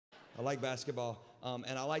I like basketball.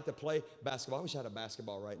 And I like to play basketball. I wish I had a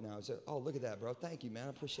basketball right now. I said, oh, look at that, bro. Thank you, man. I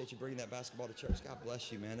appreciate you bringing that basketball to church. God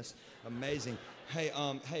bless you, man. It's amazing. Hey,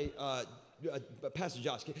 Pastor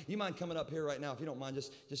Josh, you mind coming up here right now? If you don't mind,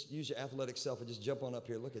 just use your athletic self and just jump on up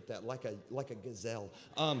here. Look at that, like a gazelle.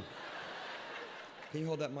 Can you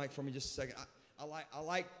hold that mic for me just a second? I like.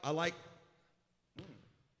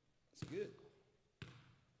 It's good.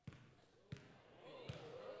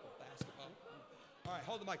 Basketball. All right,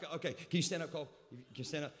 hold the mic up. Okay, can you stand up, Cole? You can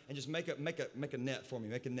stand up and just make a net for me.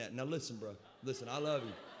 Make a net. Now listen, bro. Listen, I love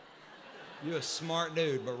you. You're a smart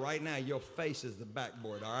dude, but right now your face is the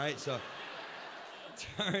backboard. All right, so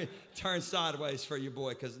turn sideways for your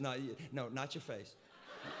boy, because no, not your face.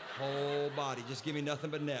 Whole body. Just give me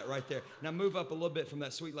nothing but net right there. Now move up a little bit from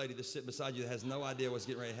that sweet lady that's sitting beside you that has no idea what's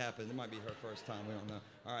getting ready to happen. It might be her first time. We don't know.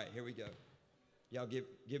 All right, here we go. Y'all give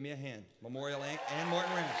me a hand. Memorial and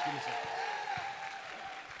Morton Ranch. Give me some.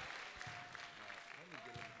 Let me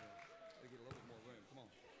get a little bit more room. Come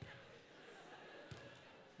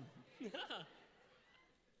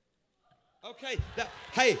on. Okay.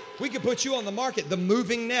 Hey, we could put you on the market. The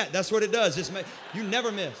moving net. That's what it does. You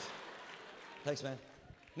never miss. Thanks, man.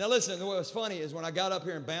 Now listen, what was funny is when I got up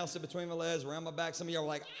here and bounced it between my legs, around my back, some of y'all were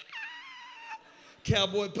like,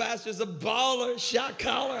 Cowboy Pastor's a baller, shot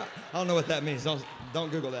caller. I don't know what that means. Don't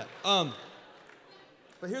Google that.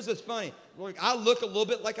 But here's what's funny. I look a little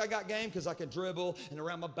bit like I got game because I can dribble and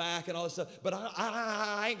around my back and all this stuff, but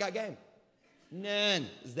I ain't got game. None.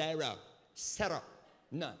 Zero.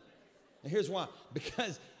 None. And here's why.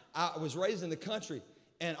 Because I was raised in the country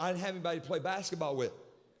and I didn't have anybody to play basketball with.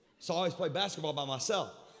 So I always play basketball by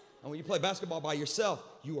myself. And when you play basketball by yourself,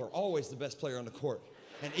 you are always the best player on the court.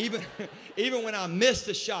 And even when I missed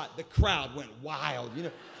a shot, the crowd went wild. You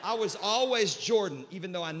know, I was always Jordan,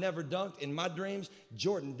 even though I never dunked. In my dreams,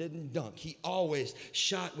 Jordan didn't dunk. He always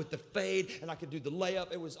shot with the fade, and I could do the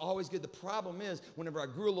layup. It was always good. The problem is, whenever I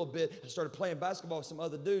grew a little bit, I started playing basketball with some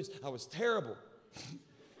other dudes. I was terrible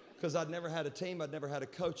because I'd never had a team, I'd never had a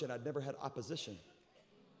coach, and I'd never had opposition.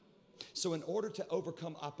 So in order to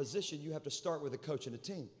overcome opposition, you have to start with a coach and a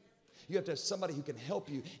team. You have to have somebody who can help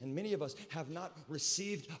you. And many of us have not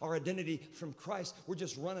received our identity from Christ. We're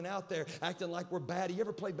just running out there acting like we're bad. You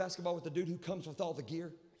ever played basketball with the dude who comes with all the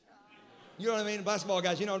gear? You know what I mean? Basketball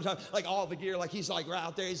guys, you know what I'm talking about? Like all the gear, like he's like right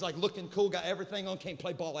out there. He's like looking cool, got everything on, can't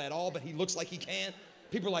play ball at all, but he looks like he can.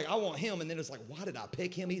 People are like, I want him. And then it's like, why did I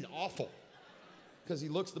pick him? He's awful. Because he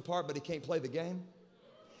looks the part, but he can't play the game.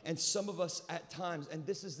 And some of us at times, and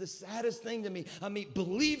this is the saddest thing to me, I meet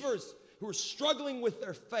believers who are struggling with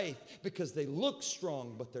their faith because they look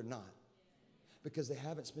strong, but they're not. Because they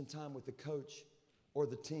haven't spent time with the coach or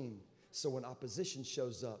the team. So when opposition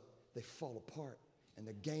shows up, they fall apart and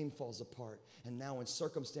the game falls apart. And now when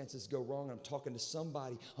circumstances go wrong, I'm talking to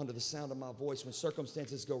somebody under the sound of my voice, when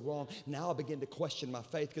circumstances go wrong, now I begin to question my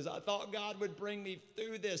faith because I thought God would bring me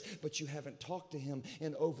through this. But you haven't talked to him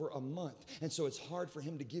in over a month. And so it's hard for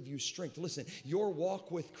him to give you strength. Listen, your walk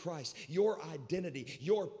with Christ, your identity,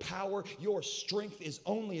 your power, your strength is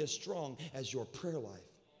only as strong as your prayer life.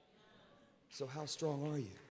 So how strong are you?